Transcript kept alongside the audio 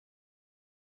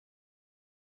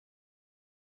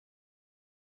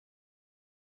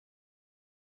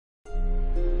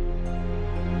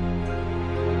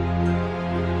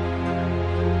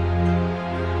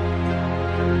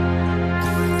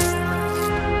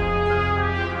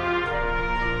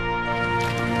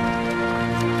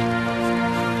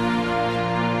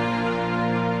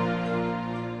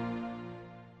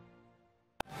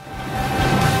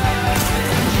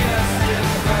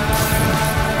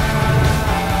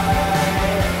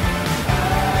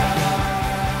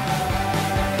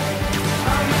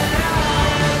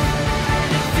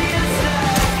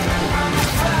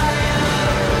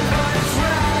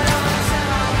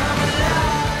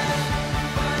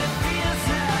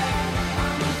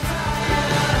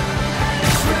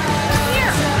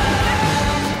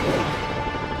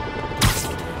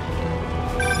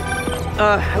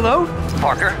Hello?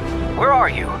 Parker, where are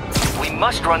you? We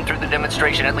must run through the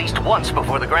demonstration at least once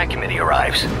before the grant committee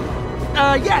arrives.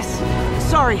 Yes!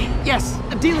 Sorry, yes.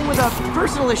 Dealing with a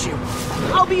personal issue.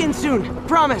 I'll be in soon,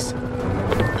 promise.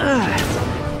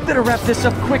 Better wrap this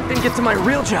up quick than get to my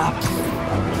real job.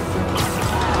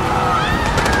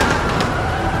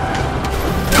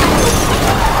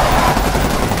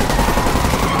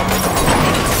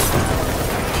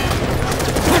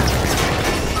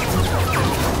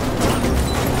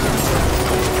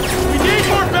 We need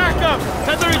more backup!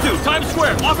 1032, Times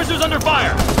Square, officers under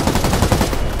fire!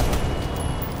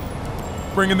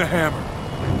 Bring in the hammer.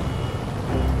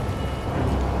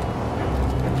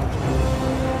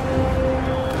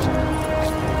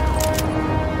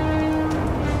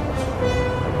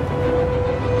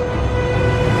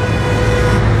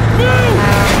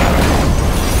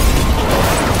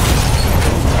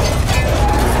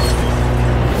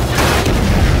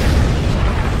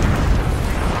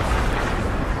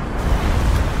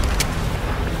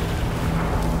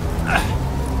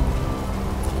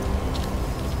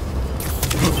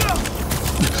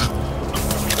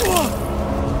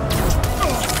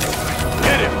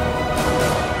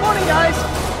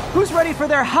 For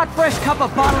their hot, fresh cup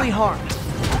of bodily harm.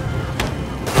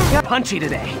 Got punchy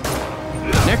today.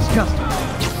 Next customer.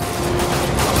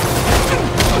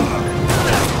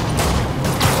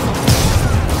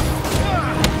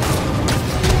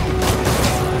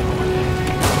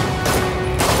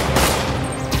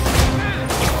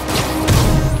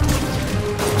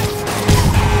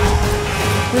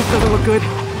 This doesn't look good.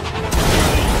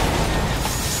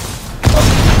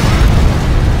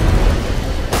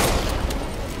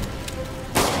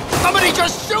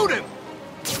 Just shoot him!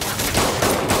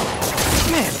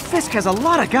 Man, Fisk has a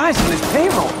lot of guys on his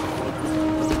payroll.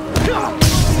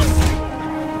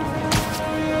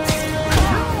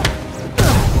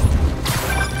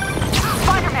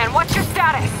 Spider-Man, what's your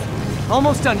status?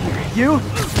 Almost done here. You?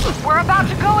 We're about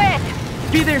to go in.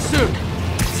 Be there soon.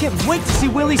 Can't wait to see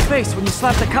Willie's face when you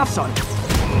slap the cuffs on him.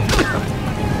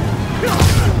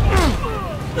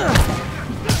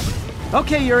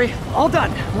 Okay, Yuri. All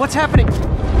done. What's happening?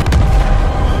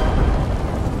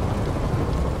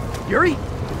 Yuri?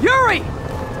 Yuri!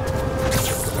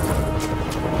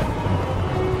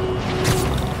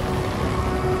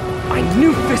 I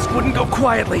knew Fisk wouldn't go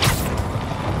quietly.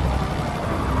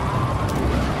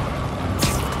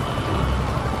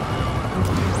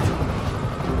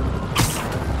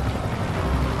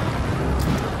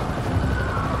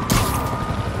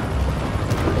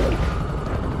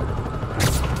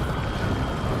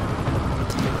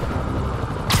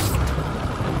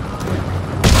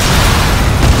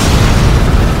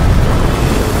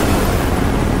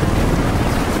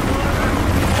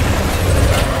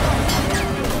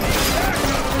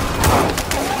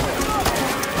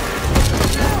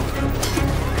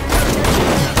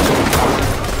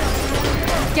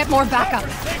 More backup.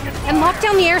 And lock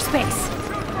down the airspace.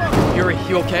 Yuri,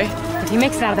 you okay? If he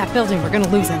makes it out of that building, we're gonna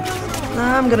lose him.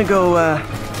 I'm gonna go,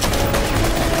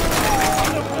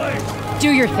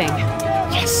 do your thing.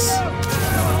 Yes!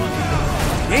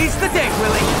 Today's the day,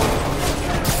 Willie!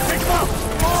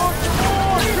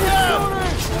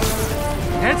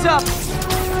 Heads up!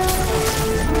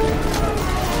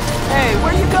 Hey,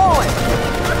 where you going?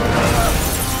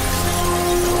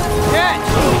 Catch!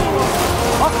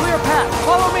 I'll clear a path.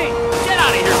 Follow me! Get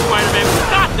out of here, Spider-Man! We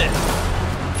got this!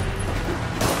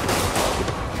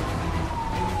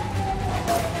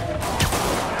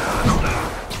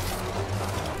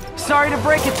 Sorry to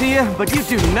break it to you, but you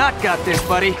do not got this,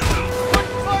 buddy. What's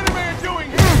Spider-Man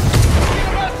doing here? He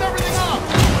messed everything up!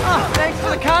 Thanks for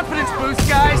the confidence boost,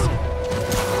 guys.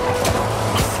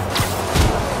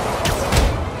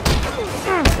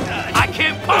 I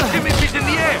can't punch him if he's in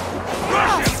the air!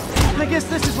 Rush him! I guess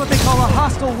this is what they call a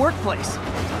hostile workplace.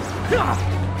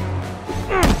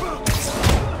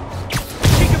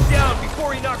 Take him down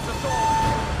before he knocks us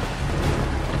off!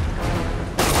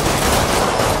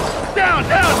 Down,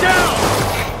 down, down!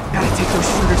 Gotta take those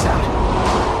shooters out.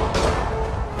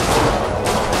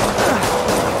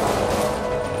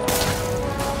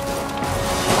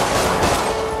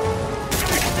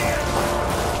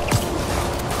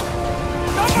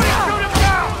 Somebody shoot him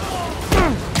down!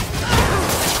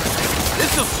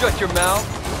 This'll shut your mouth.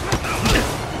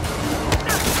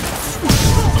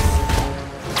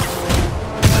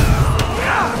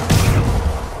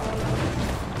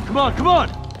 Come on, come on!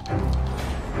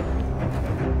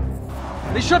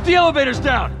 They shut the elevators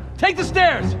down! Take the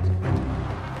stairs!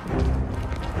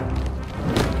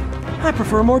 I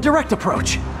prefer a more direct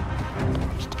approach.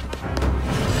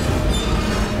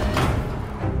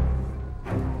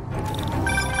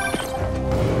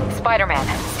 Spider-Man,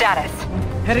 status.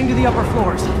 Heading to the upper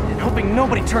floors, and hoping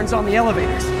nobody turns on the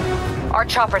elevators. Our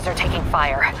choppers are taking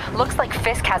fire. Looks like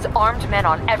Fisk has armed men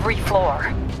on every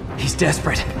floor. He's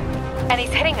desperate. And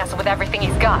he's hitting us with everything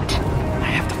he's got. I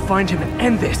have to find him and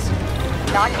end this.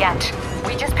 Not yet.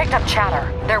 We just picked up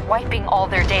chatter. They're wiping all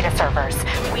their data servers.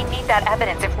 We need that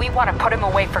evidence if we want to put him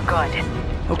away for good.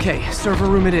 Okay, server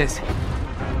room it is.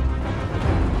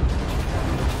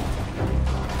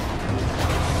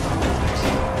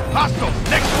 Hostiles,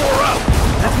 next floor up!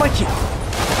 That's my cue.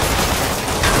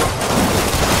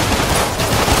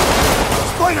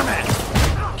 Spider-Man!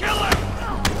 Kill him!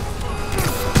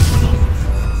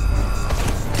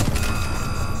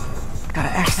 Gotta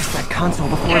access that console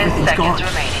before 10 everything's seconds gone.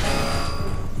 remaining.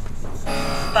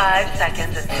 5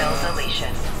 seconds until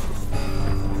deletion.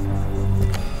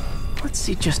 Let's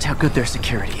see just how good their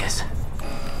security is.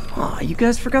 Aw, you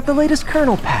guys forgot the latest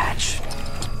kernel patch.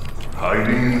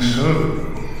 Hiding so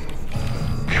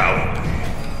cowardly,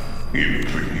 even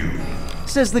for you.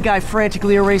 Says the guy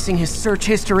frantically erasing his search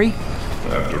history.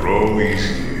 After all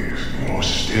these years, you're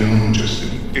still just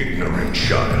an ignorant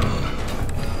child.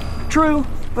 True,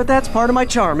 but that's part of my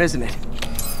charm, isn't it?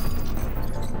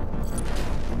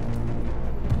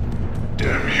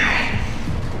 Damn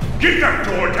you. Get that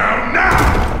door down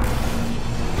now!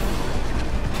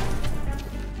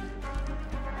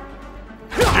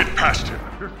 Get past him.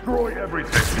 Destroy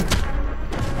everything.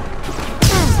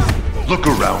 Look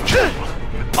around you.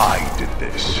 I did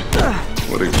this.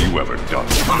 What have you ever done,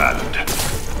 lad?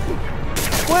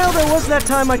 Well, there was that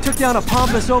time I took down a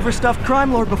pompous, overstuffed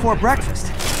crime lord before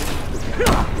breakfast.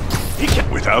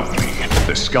 Without me,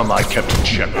 the scum I kept in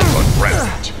check will run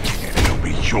rampant, and it'll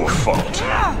be your fault.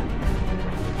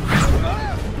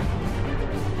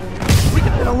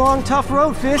 Been a long, tough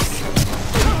road, Fisk.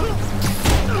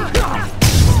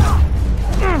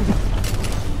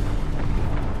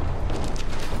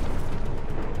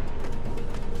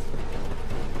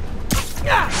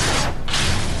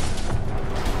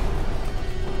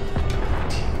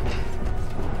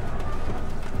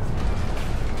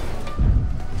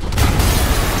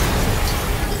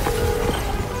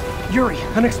 Yuri,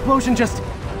 an explosion just...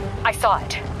 I saw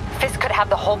it. Fisk could have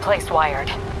the whole place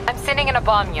wired. I'm sending in a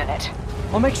bomb unit.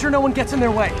 I'll make sure no one gets in their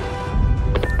way.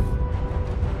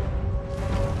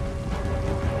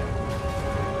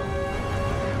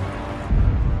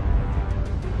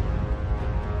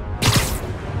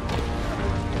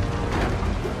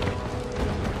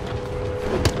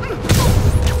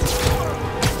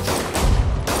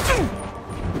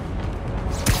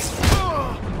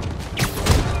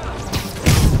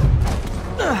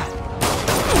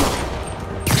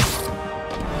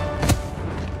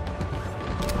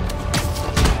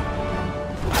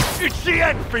 It's the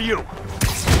end for you! I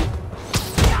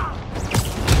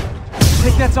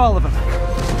think that's all of them.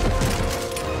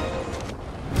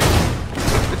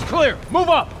 It's clear. Move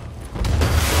up.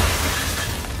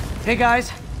 Hey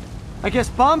guys, I guess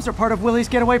bombs are part of Willie's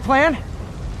getaway plan?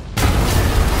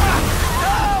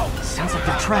 Sounds like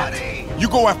they're trapped. You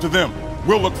go after them.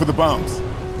 We'll look for the bombs.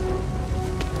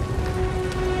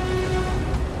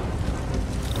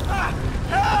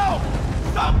 Help!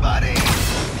 Somebody!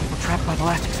 We're trapped by the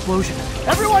last explosion.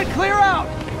 Everyone clear out!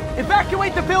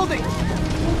 Evacuate the building!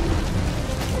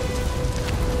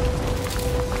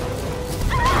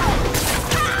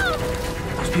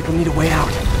 Those people need a way out.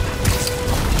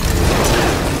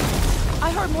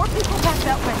 I heard more people back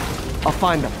that way. I'll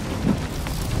find them.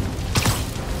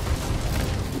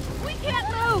 We can't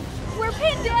move! We're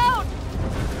pinned down!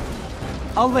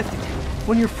 I'll lift it.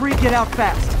 When you're free, get out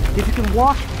fast. If you can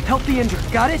walk, help the injured.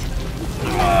 Got it?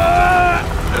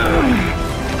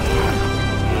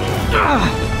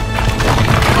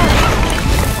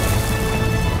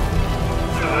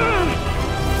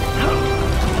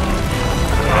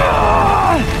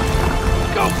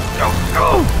 Go, go,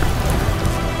 go!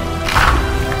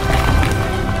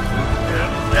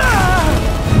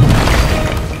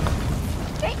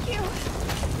 Thank you!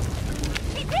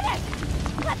 We did it!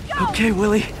 Let's go! Okay,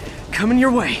 Willie. Coming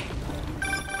your way.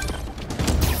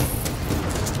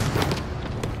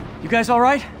 You guys all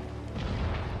right?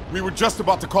 We were just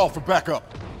about to call for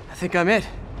backup. I think I'm it.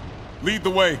 Lead the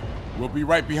way. We'll be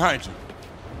right behind you.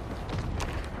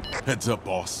 Heads up,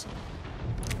 boss.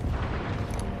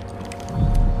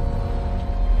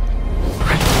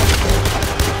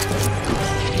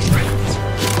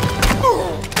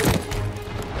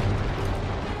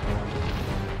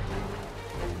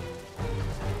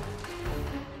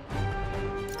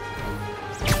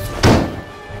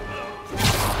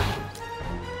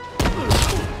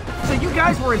 So you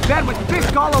guys were in bed with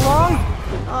Fisk all along?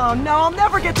 Oh no, I'll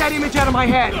never get that image out of my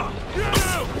head!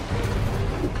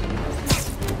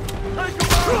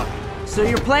 So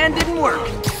your plan didn't work.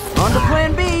 On to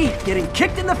plan B, getting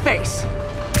kicked in the face.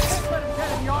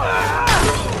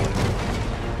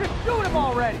 Just shoot him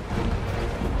already!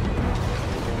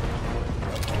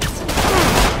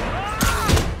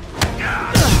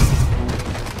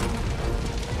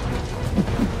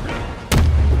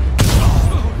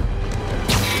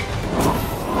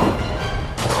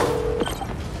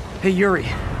 Hey, Yuri.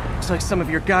 Looks like some of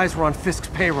your guys were on Fisk's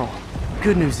payroll.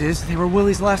 Good news is, they were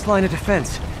Willie's last line of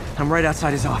defense. I'm right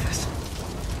outside his office.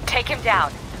 Take him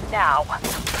down, now.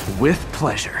 With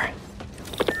pleasure.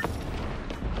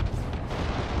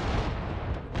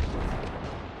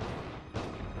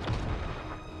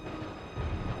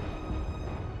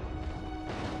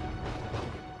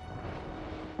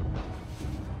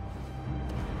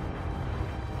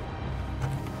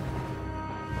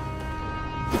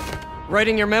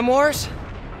 Writing your memoirs?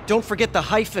 Don't forget the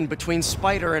hyphen between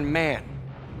spider and man.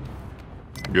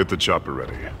 Get the chopper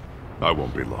ready. I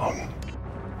won't be long.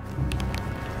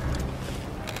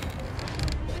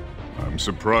 I'm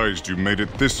surprised you made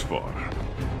it this far.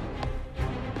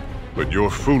 But your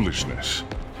foolishness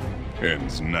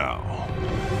ends now.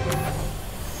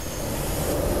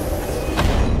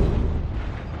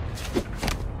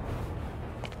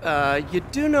 You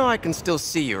do know I can still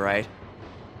see you, right?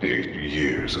 8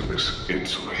 years of this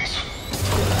insolence.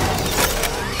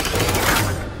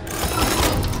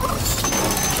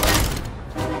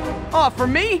 Oh, for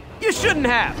me? You shouldn't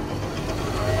have!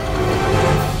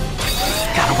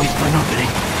 Gotta wait for an opening.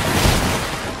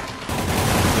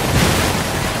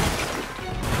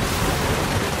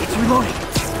 It's reloading.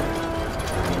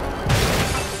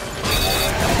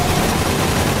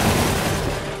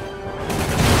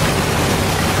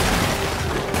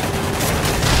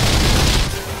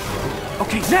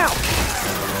 Okay, now!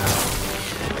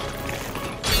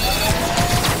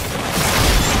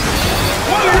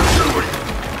 What are you doing?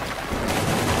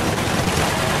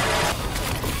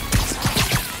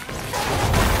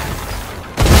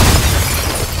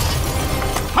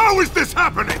 How is this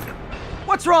happening?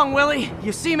 What's wrong, Willie?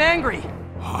 You seem angry.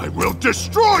 I will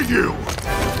destroy you!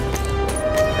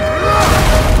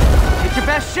 Take your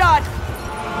best shot!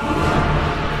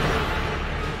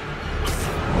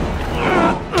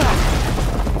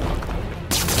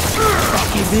 That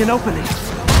gave me an opening.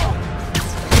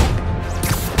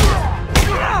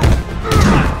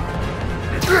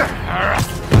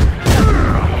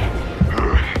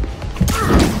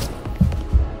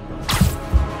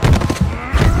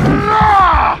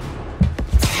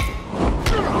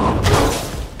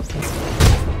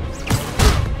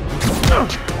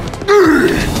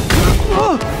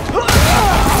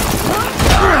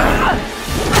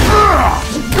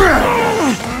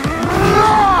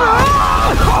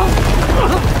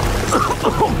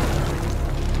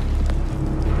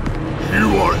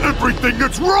 You are everything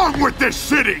that's wrong with this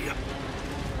city!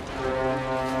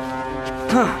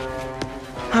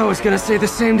 I was gonna say the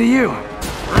same to you.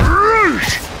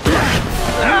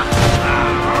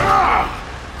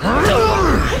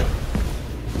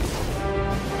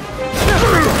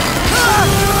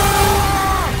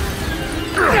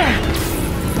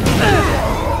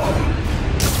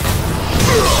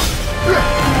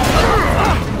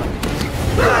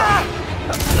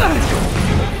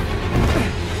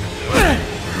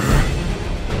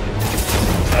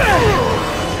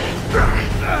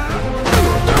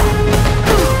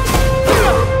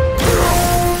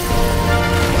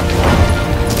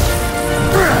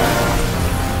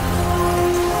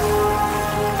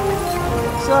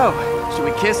 So, should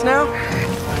we kiss now?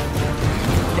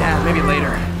 Yeah, maybe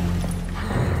later.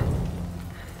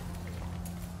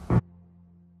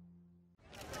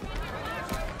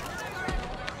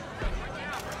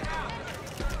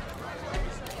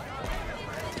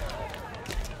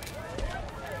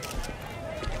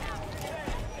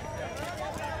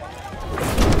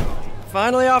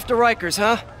 Finally off to Rikers,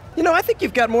 huh? You know, I think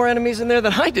you've got more enemies in there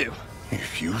than I do.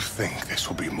 If you think this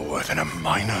will be more than a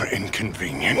minor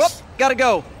inconvenience... Whoop, gotta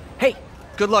go. Hey,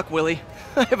 good luck, Willie.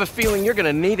 I have a feeling you're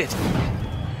gonna need it.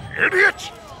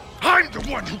 Idiot! I'm the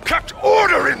one who kept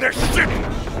order in this city!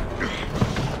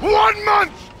 1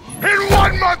 month! In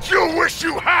 1 month you'll wish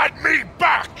you had me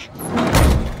back!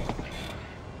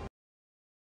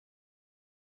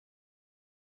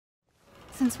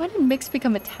 Since when did Mix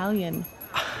become Italian?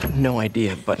 No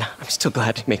idea, but I'm still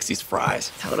glad he makes these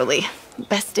fries. Totally.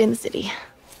 Best in the city.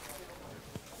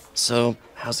 So,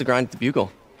 how's the grind at the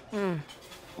Bugle?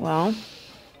 Well,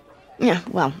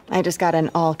 I just got an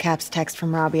all-caps text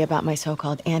from Robbie about my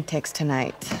so-called antics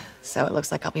tonight. So it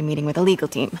looks like I'll be meeting with a legal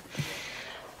team.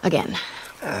 Again.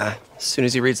 As soon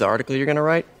as he reads the article you're gonna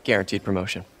write, guaranteed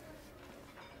promotion.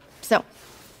 So,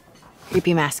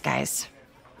 Creepy mask guys.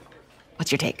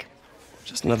 What's your take?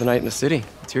 Just another night in the city.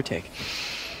 What's your take?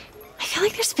 I feel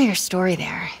like there's a bigger story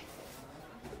there.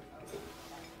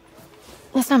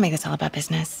 Let's not make this all about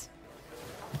business.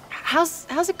 How's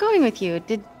it going with you?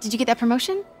 Did you get that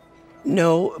promotion?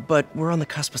 No, but we're on the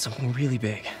cusp of something really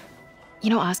big. You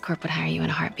know Oscorp would hire you in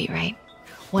a heartbeat, right?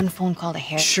 One phone call to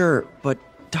Harry. Sure, but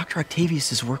Dr.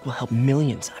 Octavius' work will help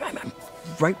millions. I'm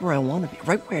right where I want to be,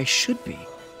 right where I should be.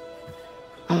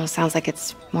 Almost sounds like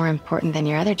it's more important than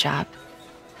your other job.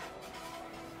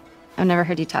 I've never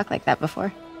heard you talk like that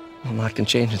before. Well, a lot can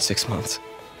change in 6 months.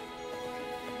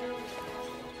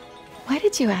 Why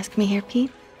did you ask me here,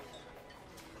 Pete?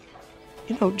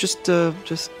 You know, just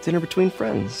dinner between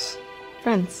friends.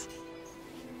 Friends.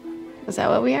 Is that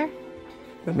what we are?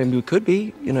 Well, maybe we could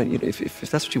be, if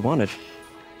that's what you wanted.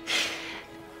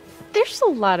 There's a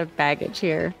lot of baggage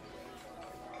here.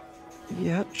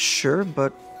 Yeah, sure,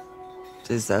 but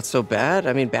is that so bad?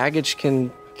 I mean, baggage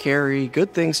can carry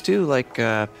good things too, like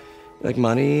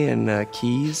money and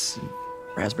keys, and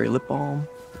raspberry lip balm.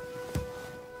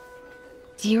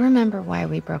 Do you remember why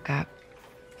we broke up?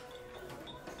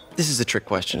 This is a trick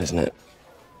question, isn't it?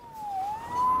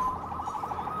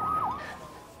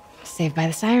 Saved by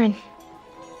the siren.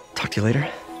 Talk to you later.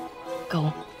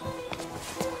 Go.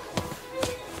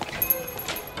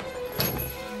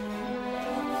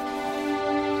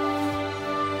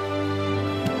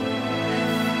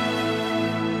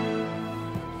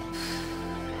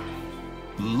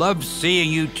 Love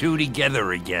seeing you two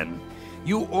together again.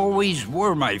 You always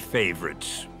were my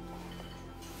favorites.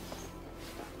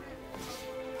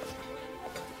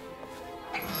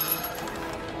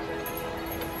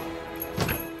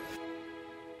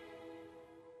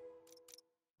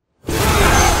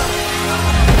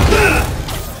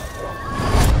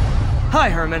 Hi,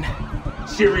 Herman.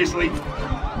 Seriously?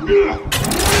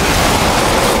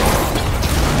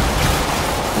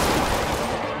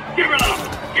 Give it up!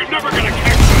 You're never gonna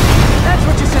catch me! That's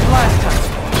what you said last time.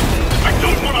 I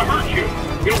don't want to hurt you!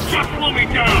 You'll just slow me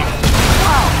down!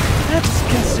 Wow, that's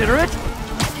considerate.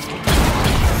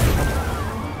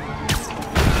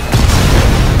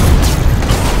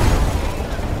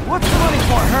 What's the money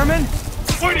for, Herman?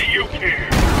 Why do you care?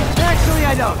 Actually,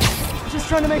 I don't. Just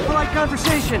trying to make polite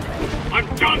conversation. I'm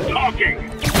done talking!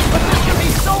 But this can be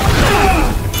so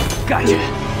much. Gotcha.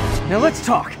 Now let's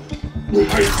talk.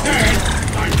 I said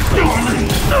I'm done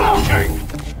talking!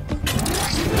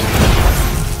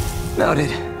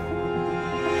 Noted.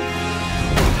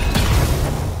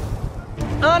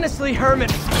 Honestly, Herman,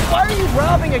 why are you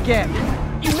robbing again?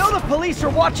 You know the police are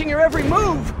watching your every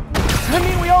move. I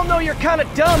mean, we all know you're kind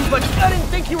of dumb, but I didn't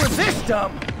think you were this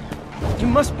dumb. You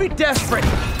must be desperate,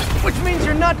 which means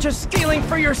you're not just stealing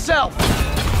for yourself.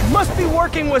 You must be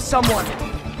working with someone,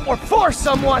 or for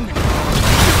someone. You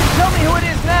can tell me who it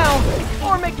is now,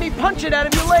 or make me punch it out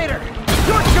of you later.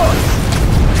 Your choice.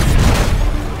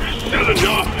 Said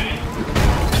enough!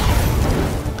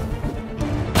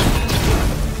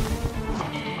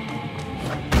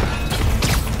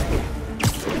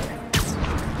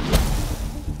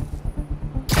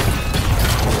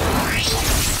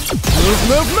 Move,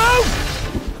 move, move!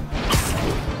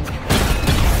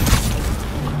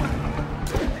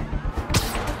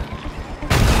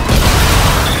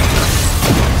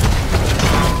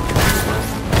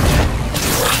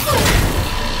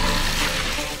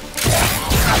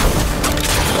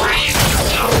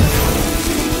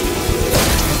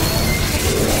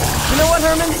 You know what,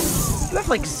 Herman? You have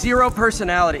like zero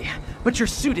personality, but your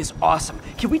suit is awesome.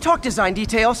 Can we talk design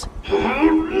details?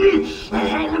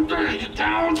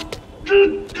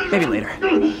 Maybe later.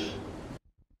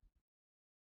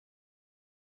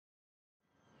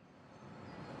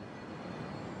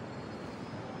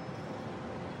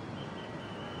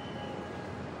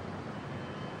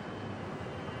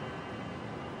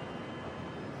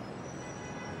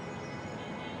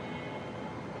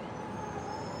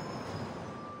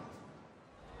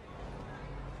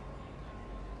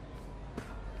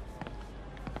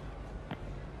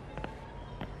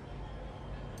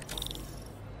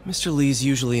 Mr. Lee's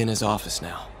usually in his office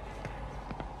now.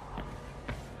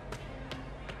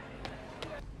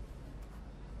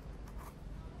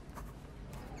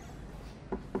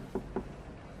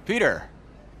 Peter,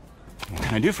 what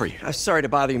can I do for you? I'm sorry to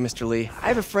bother you, Mr. Lee. I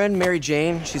have a friend, Mary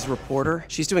Jane. She's a reporter.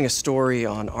 She's doing a story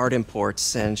on art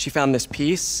imports, and she found this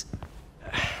piece.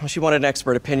 Well, she wanted an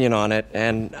expert opinion on it,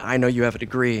 and I know you have a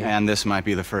degree. And this might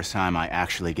be the first time I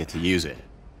actually get to use it.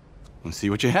 Let's see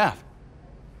what you have.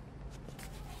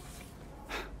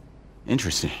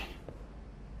 Interesting.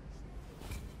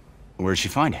 Where'd she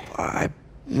find it? I'm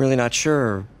really not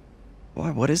sure.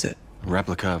 Why, what is it? A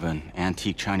replica of an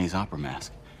antique Chinese opera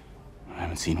mask. I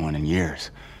haven't seen one in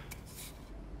years.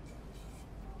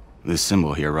 This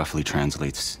symbol here roughly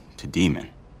translates to demon.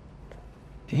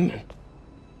 Demon?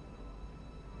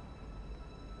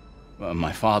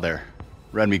 My father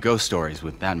read me ghost stories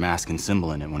with that mask and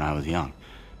symbol in it when I was young.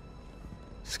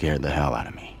 Scared the hell out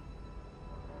of me.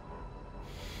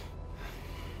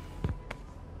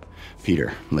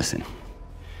 Peter, listen.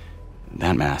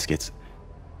 That mask, it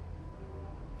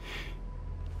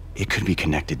could be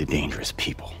connected to dangerous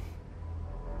people.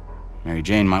 Mary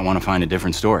Jane might want to find a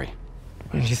different story.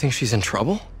 Do you think she's in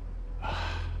trouble?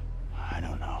 I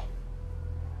don't know.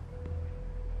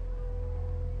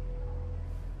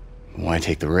 Why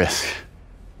take the risk?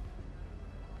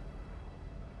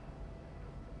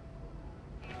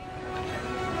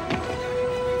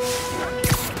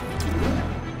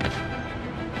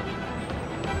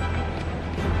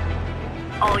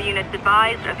 All units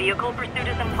advised, a vehicle pursuit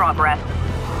is in progress.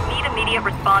 Need immediate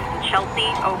response in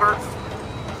Chelsea, over.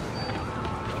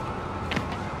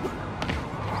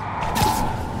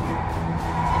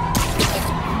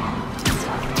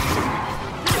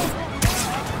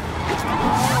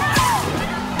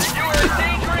 You are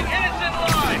endangering innocent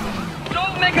lives!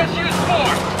 Don't make us use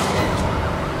force!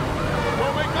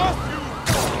 Don't make us use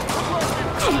force!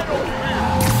 Right over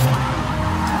here!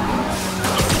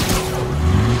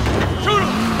 Shoot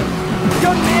him!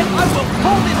 Young man, I will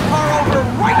pull this car over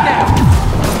right now!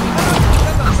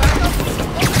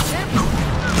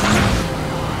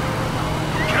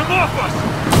 Get him off us!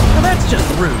 Well, that's just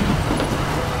rude.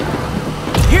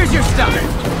 Here's your stuff.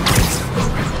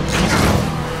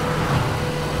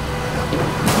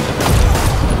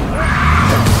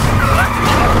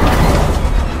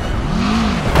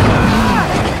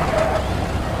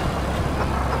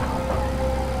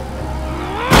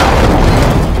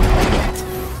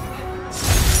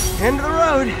 End of the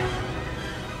road.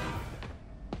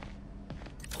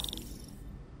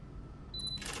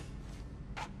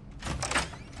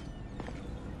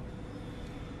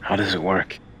 How does it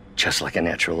work? Just like a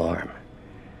natural arm.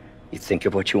 You think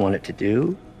of what you want it to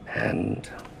do, and...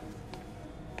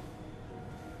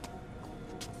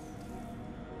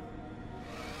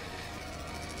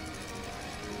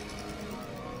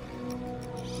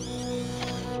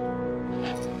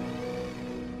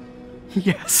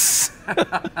 Yes.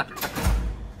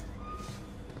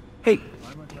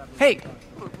 Hey,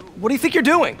 what do you think you're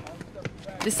doing?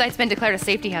 This site's been declared a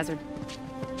safety hazard.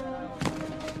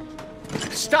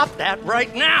 Stop that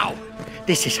right now!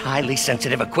 This is highly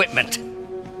sensitive equipment.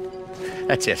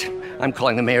 That's it. I'm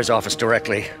calling the mayor's office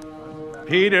directly.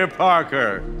 Peter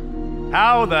Parker,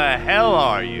 how the hell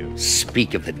are you?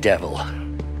 Speak of the devil.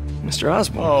 Mr.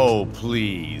 Osborn. Oh,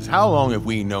 please. How long have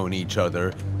we known each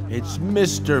other? It's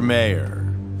Mr. Mayor.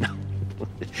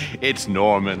 It's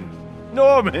Norman.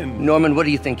 Norman! Norman, what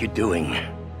do you think you're doing?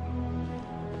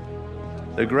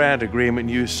 The grant agreement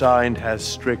you signed has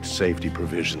strict safety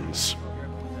provisions.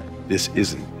 This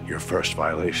isn't your first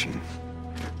violation.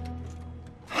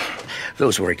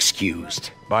 Those were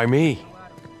excused. By me.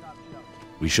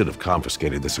 We should have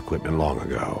confiscated this equipment long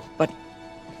ago.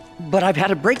 But I've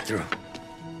had a breakthrough.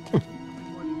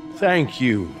 Thank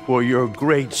you for your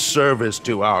great service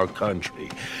to our country.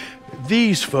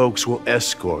 These folks will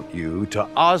escort you to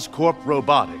Oscorp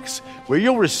Robotics, where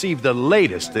you'll receive the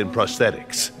latest in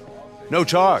prosthetics. No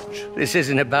charge. This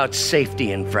isn't about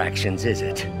safety infractions, is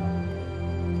it?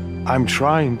 I'm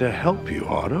trying to help you,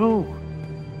 Otto.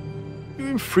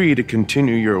 You're free to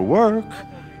continue your work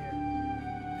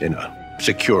in a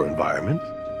secure environment.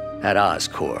 At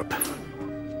Oscorp.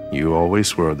 You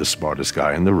always were the smartest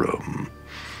guy in the room.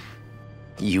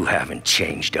 You haven't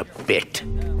changed a bit.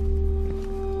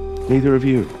 Neither of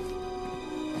you.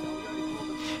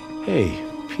 Hey,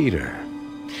 Peter.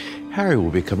 Harry will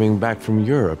be coming back from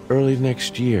Europe early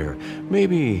next year.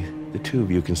 Maybe the two of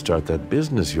you can start that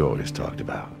business you always talked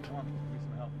about.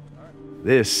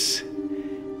 This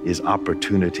is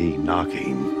opportunity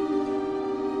knocking.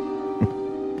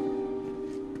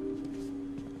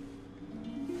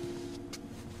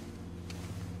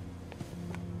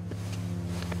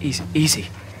 Easy.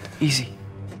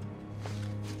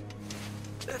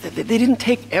 They didn't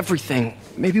take everything.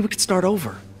 Maybe we could start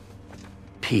over.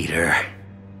 Peter,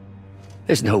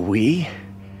 there's no we.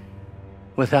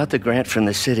 Without the grant from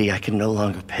the city, I can no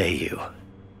longer pay you.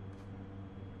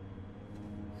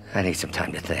 I need some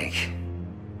time to think.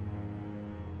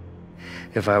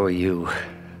 If I were you,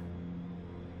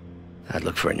 I'd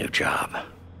look for a new job.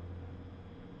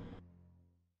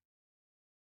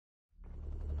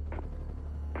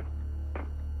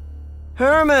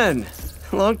 Herman!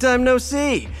 Long time no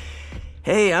see.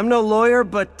 Hey, I'm no lawyer,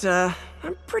 but I'm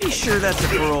Pretty sure that's a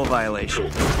parole violation.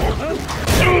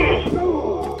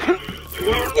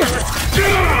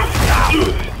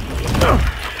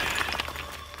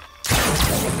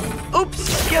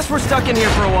 Oops, guess we're stuck in here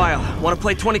for a while. Want to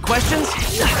play 20 questions?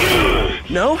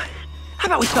 No? How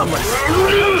about we thumb wrestle?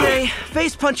 Okay,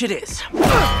 face punch it is.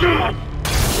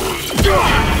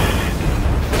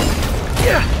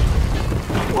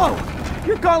 Whoa,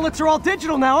 your gauntlets are all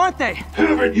digital now, aren't they?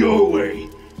 Have it your way.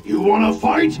 You wanna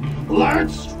fight?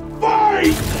 Let's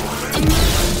fight!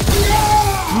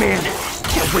 Man,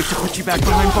 can't wait to put you back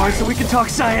behind bars so we can talk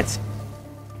science.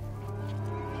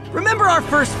 Remember our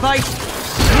first fight?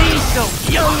 Me so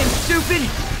young and stupid,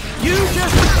 you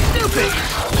just stupid.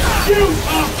 You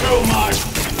talk too much.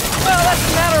 Well, that's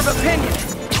a matter of opinion.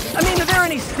 I mean, are there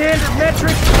any standard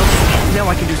metrics? Okay, now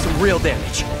I can do some real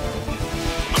damage.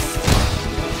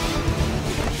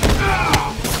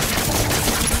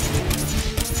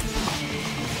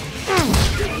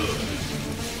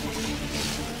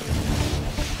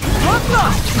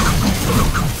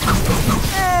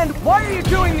 And why are you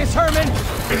doing this, Herman?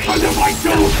 Because if I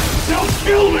don't, they'll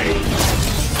kill me!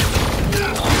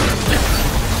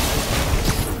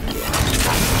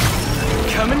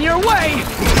 Coming your way!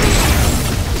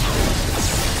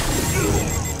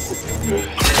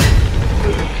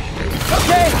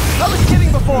 Okay, I was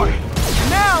kidding before.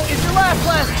 Now is your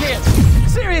last chance.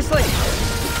 Seriously!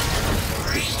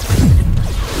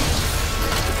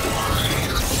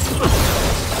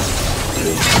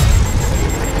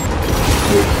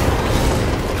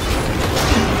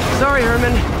 Sorry,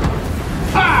 Herman.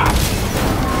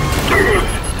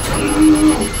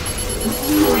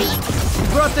 You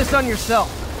brought this on yourself.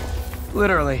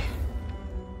 Literally.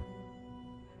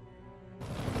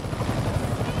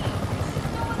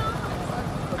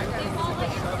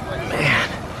 Man,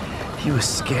 he was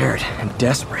scared and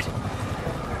desperate.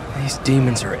 These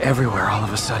demons are everywhere all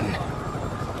of a sudden.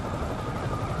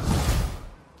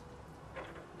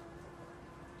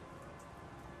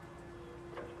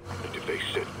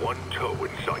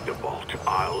 Inside the vault,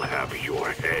 I'll have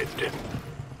your head.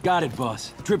 Got it,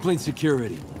 boss. Tripling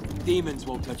security. Demons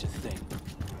won't touch a thing.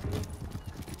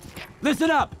 Listen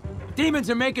up! Demons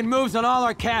are making moves on all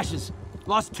our caches.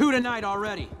 Lost 2 tonight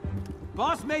already.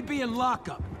 Boss may be in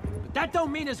lockup, but that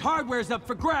don't mean his hardware's up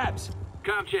for grabs.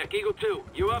 Com check, Eagle 2,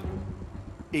 you up?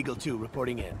 Eagle 2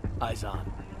 reporting in. Eyes on.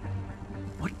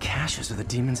 What caches are the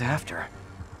demons after?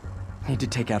 Need to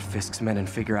take out Fisk's men and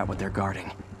figure out what they're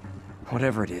guarding.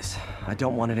 Whatever it is, I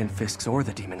don't want it in Fisk's or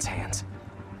the demons' hands.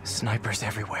 Snipers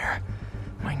everywhere.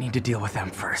 Might need to deal with them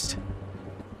first.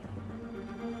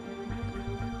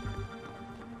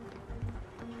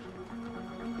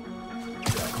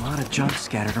 A lot of junk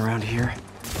scattered around here.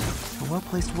 A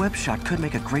well-placed web shot could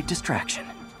make a great distraction.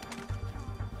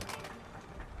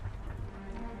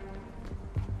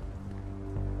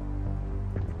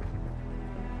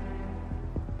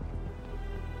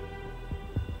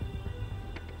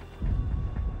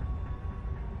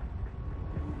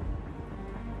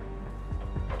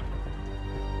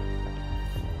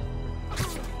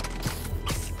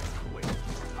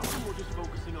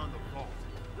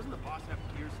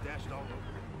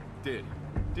 Did.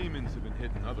 Demons have been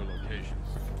hitting other locations.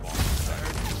 Boss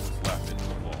decided to slap into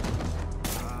the wall.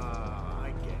 Ah, I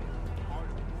get it.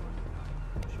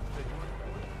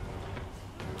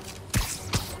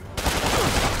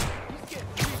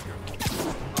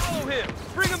 Follow him!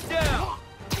 Bring him down!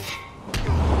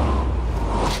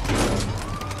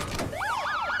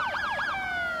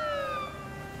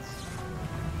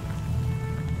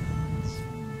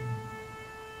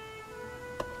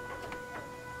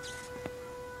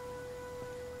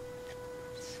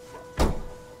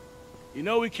 You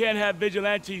know we can't have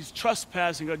vigilantes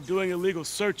trespassing or doing illegal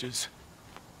searches.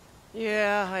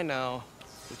 Yeah, I know.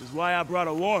 Which is why I brought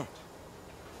a warrant.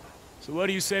 So what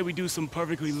do you say we do some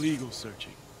perfectly legal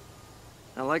searching?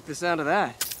 I like the sound of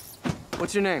that.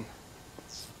 What's your name?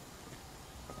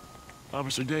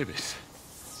 Officer Davis.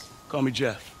 Call me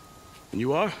Jeff. And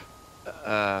you are?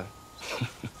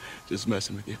 Just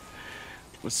messing with you.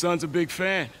 My son's a big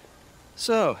fan.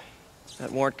 So,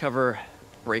 that warrant cover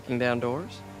breaking down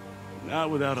doors?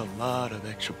 Not without a lot of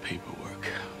extra paperwork.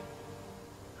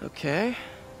 Okay.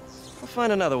 I'll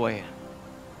find another way in.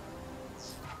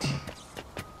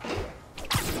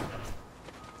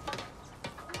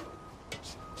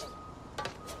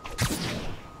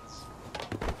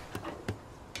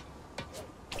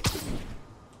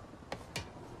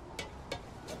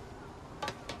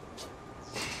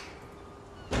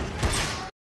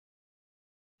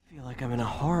 I feel like I'm in a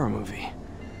horror movie.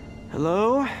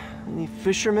 Hello? Any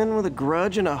fisherman with a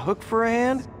grudge and a hook for a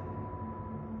hand?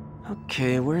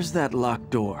 Okay, where's that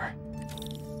locked door?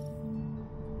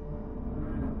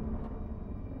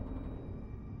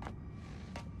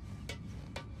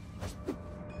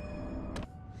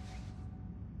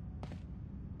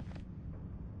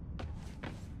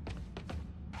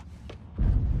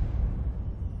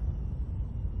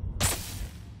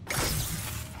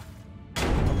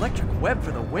 Electric web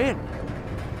for the win.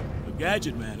 A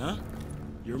gadget man, huh?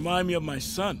 You remind me of my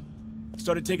son.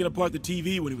 Started taking apart the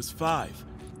TV when he was 5.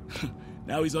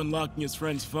 Now he's unlocking his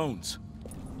friends' phones.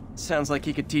 Sounds like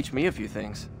he could teach me a few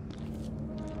things.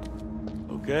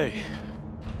 Okay.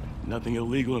 Nothing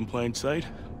illegal in plain sight?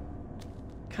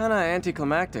 Kinda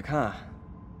anticlimactic, huh?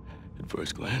 At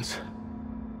first glance.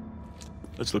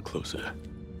 Let's look closer.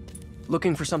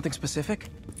 Looking for something specific?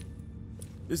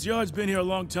 This yard's been here a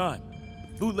long time.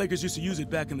 Bootleggers used to use it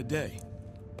back in the day.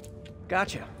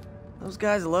 Gotcha. Those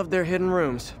guys love their hidden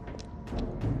rooms.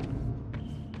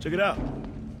 Check it out.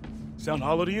 Sound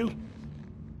hollow to you?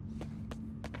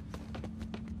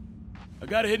 I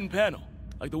got a hidden panel,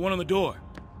 like the one on the door.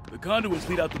 The conduits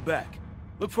lead out the back.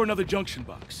 Look for another junction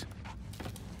box.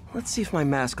 Let's see if my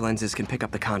mask lenses can pick up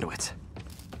the conduits.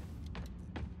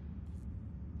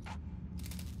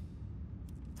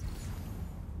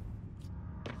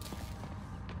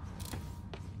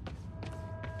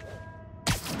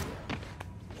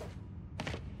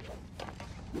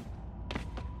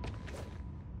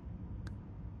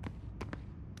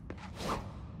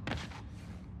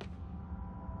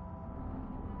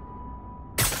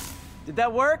 Did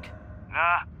that work?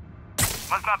 Nah.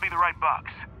 Must not be the right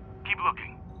box. Keep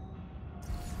looking.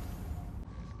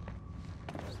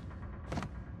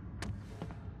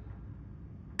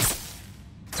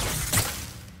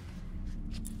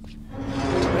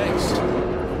 Thanks.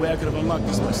 No way I could have unlocked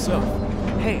this myself.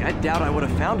 Hey, I doubt I would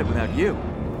have found it without you.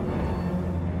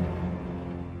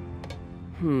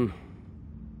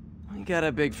 We got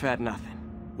a big fat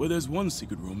nothing. Well, there's one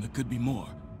secret room that could be more.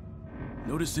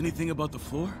 Notice anything about the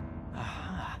floor?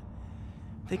 Aha.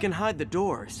 They can hide the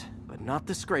doors, but not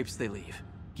the scrapes they leave.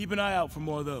 Keep an eye out for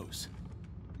more of those.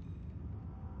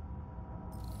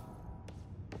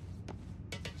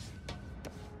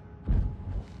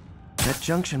 That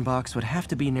junction box would have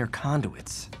to be near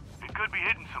conduits. It could be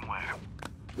hidden somewhere.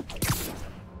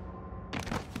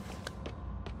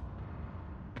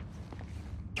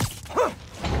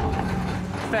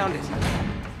 Found it.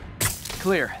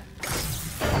 Clear.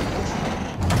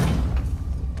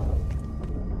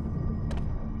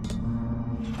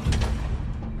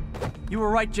 You were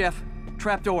right, Jeff.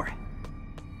 Trapdoor.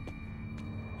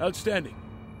 Outstanding.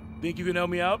 Think you can help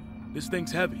me out? This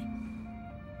thing's heavy.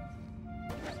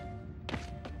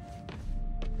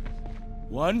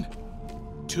 1,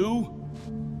 2,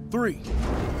 3.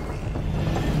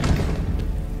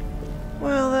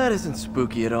 Well, that isn't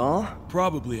spooky at all.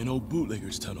 Probably an old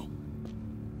bootlegger's tunnel.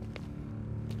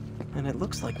 And it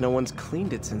looks like no one's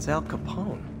cleaned it since Al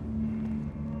Capone.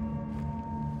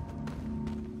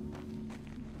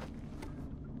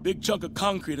 Big chunk of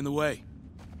concrete in the way.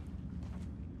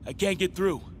 I can't get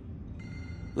through.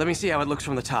 Let me see how it looks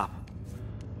from the top.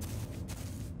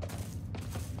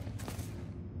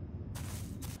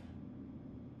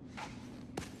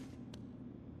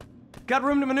 Got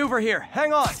room to maneuver here.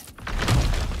 Hang on.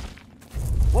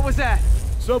 What was that?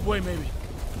 Subway, maybe.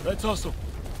 Let's hustle.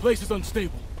 Place is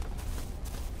unstable.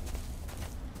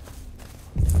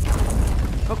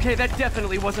 Okay, that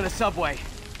definitely wasn't a subway.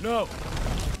 No.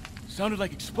 Sounded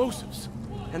like explosives.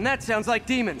 And that sounds like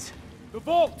demons. The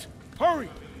vault! Hurry!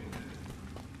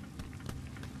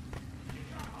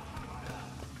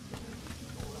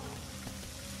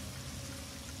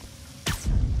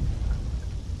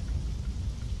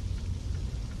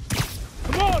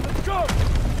 Come on, let's go!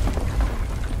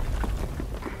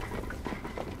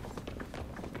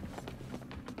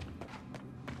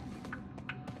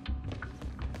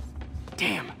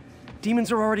 Damn. Demons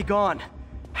are already gone.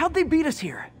 How'd they beat us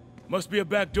here? Must be a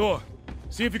back door.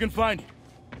 See if you can find it.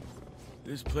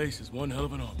 This place is one hell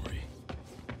of an armory.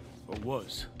 Or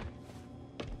was.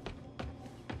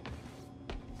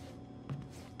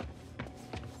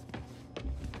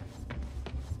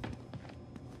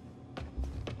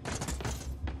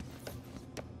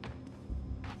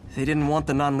 They didn't want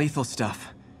the non-lethal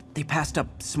stuff. They passed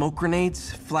up smoke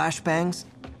grenades, flashbangs.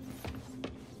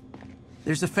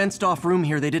 There's a fenced-off room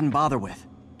here they didn't bother with.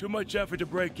 Too much effort to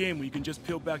break in when you can just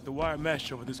peel back the wire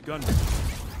mesh over this gun.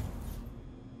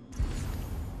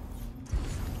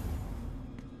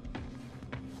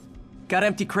 Got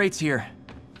empty crates here.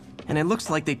 And it looks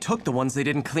like they took the ones they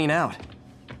didn't clean out.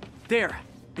 There!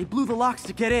 They blew the locks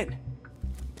to get in!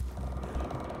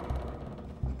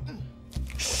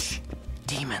 Shh!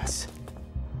 Demons.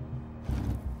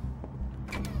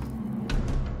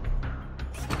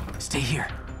 Stay here.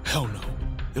 Hell no.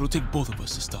 It'll take both of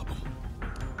us to stop them.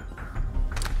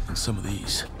 And some of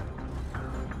these.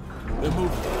 They're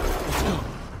moving. Let's go.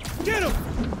 Get him!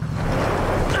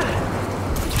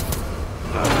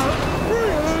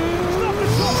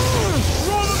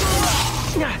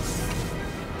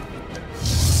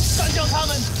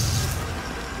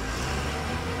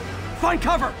 Find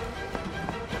cover!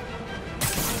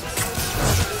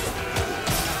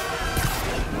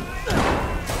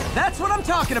 That's what I'm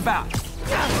talking about!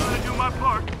 I'm gonna do my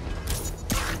part.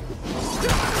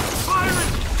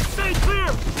 Firing! Stay clear!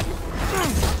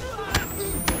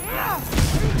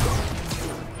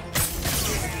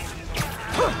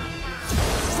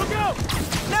 Look out!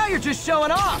 Now you're just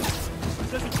showing off!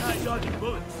 Doesn't tie dodging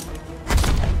bullets.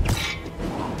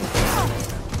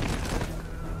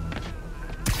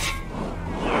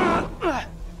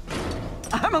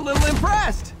 I'm a little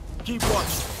impressed! Keep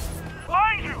watching.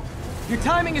 Behind you! Your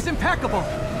timing is impeccable!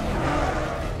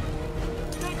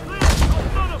 Stay clear! Don't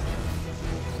stun him!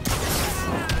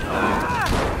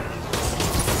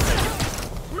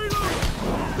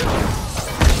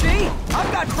 See?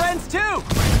 I've got friends too!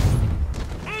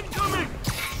 Incoming!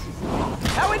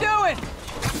 How we doing?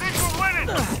 I think we're winning!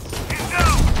 He's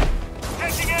down!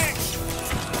 Taking aim!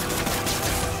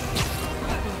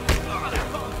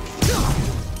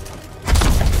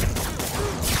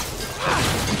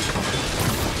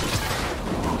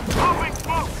 Popping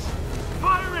smoke!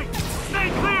 Firing! Stay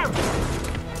clear!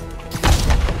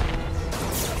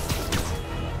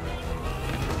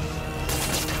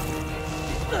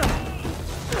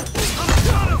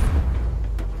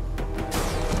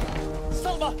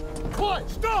 Selma! Quiet!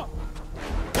 Stop!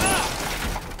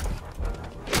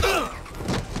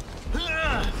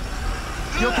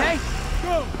 You okay?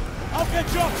 Go! I'll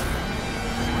get you!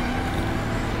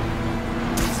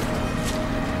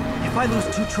 If I lose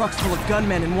 2 trucks full of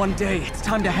gunmen in one day, it's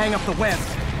time to hang up the web.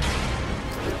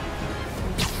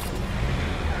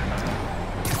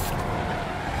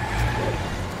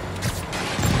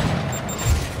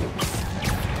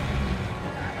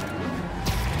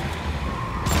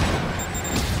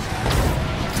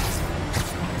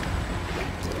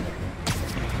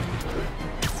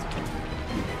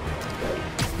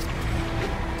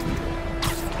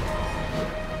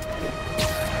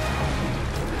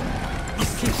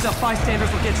 Keeps up,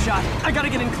 bystanders will get shot. I gotta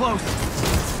get in close.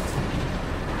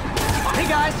 Hey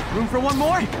guys, room for one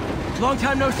more? Long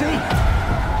time no see.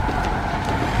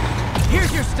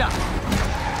 Here's your stuff.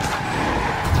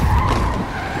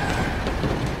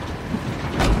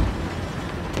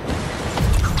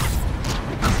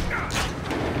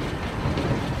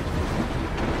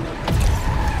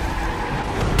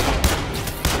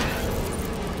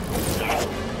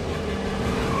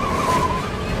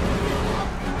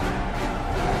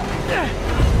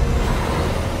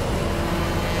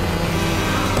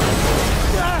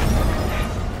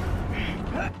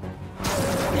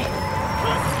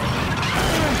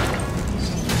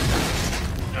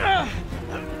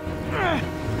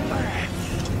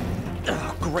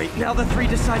 Great, now the 3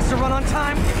 decides to run on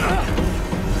time.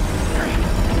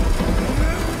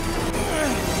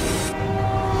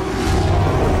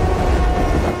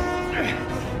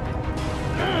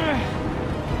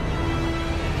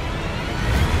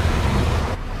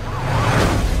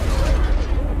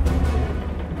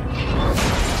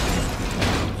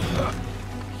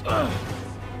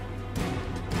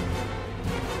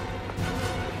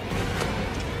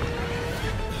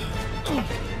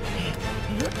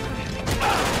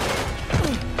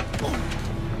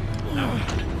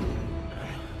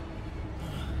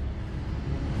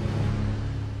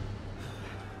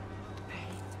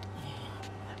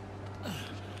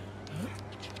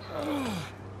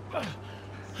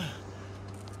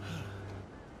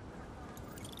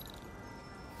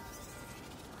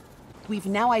 We've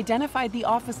now identified the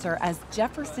officer as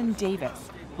Jefferson Davis.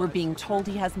 We're being told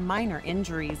he has minor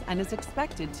injuries and is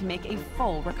expected to make a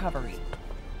full recovery.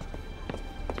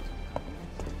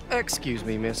 Excuse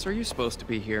me, miss. Are you supposed to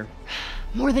be here?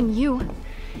 More than you.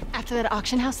 After that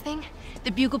auction house thing,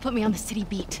 the Bugle put me on the city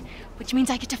beat, which means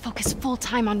I get to focus full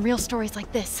time on real stories like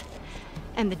this.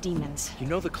 And the demons. You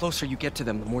know the closer you get to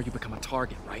them, the more you become a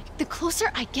target, right? The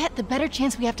closer I get, the better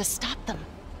chance we have to stop them.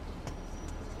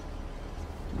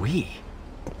 We?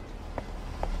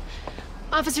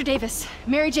 Officer Davis,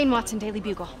 Mary Jane Watson, Daily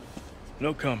Bugle.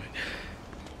 No comment.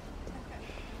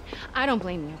 I don't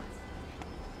blame you.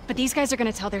 But these guys are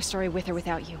gonna tell their story with or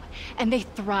without you, and they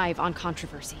thrive on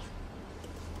controversy.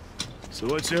 So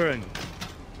what's your angle?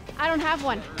 I don't have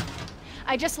one.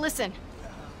 I just listen.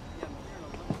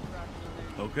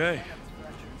 Okay.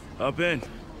 Hop in.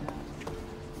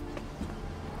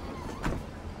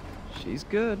 She's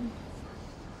good.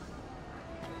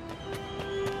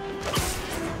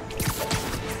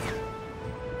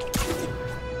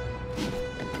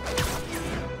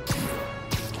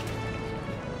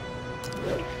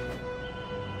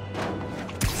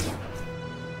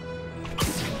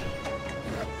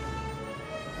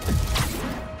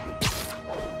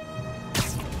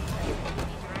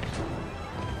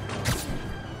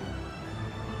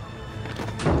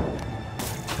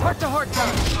 hard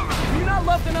time. Do you not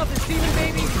love enough this demon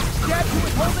baby? Dad who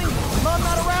was holding? Mom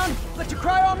not around? Let you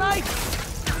cry all night?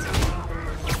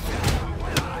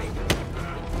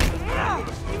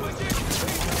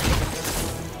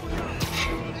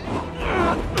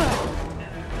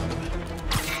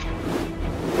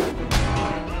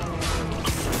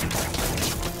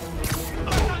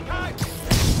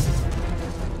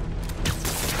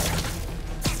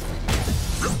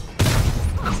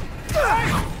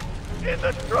 In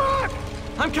the truck!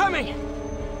 I'm coming!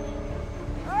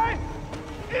 Hey!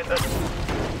 In the...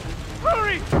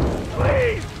 Hurry!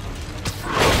 Please!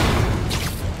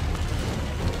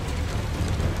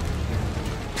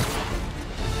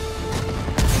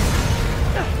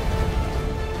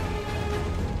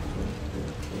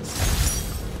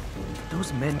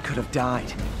 Those men could have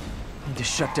died. Need to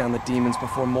shut down the demons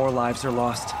before more lives are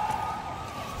lost.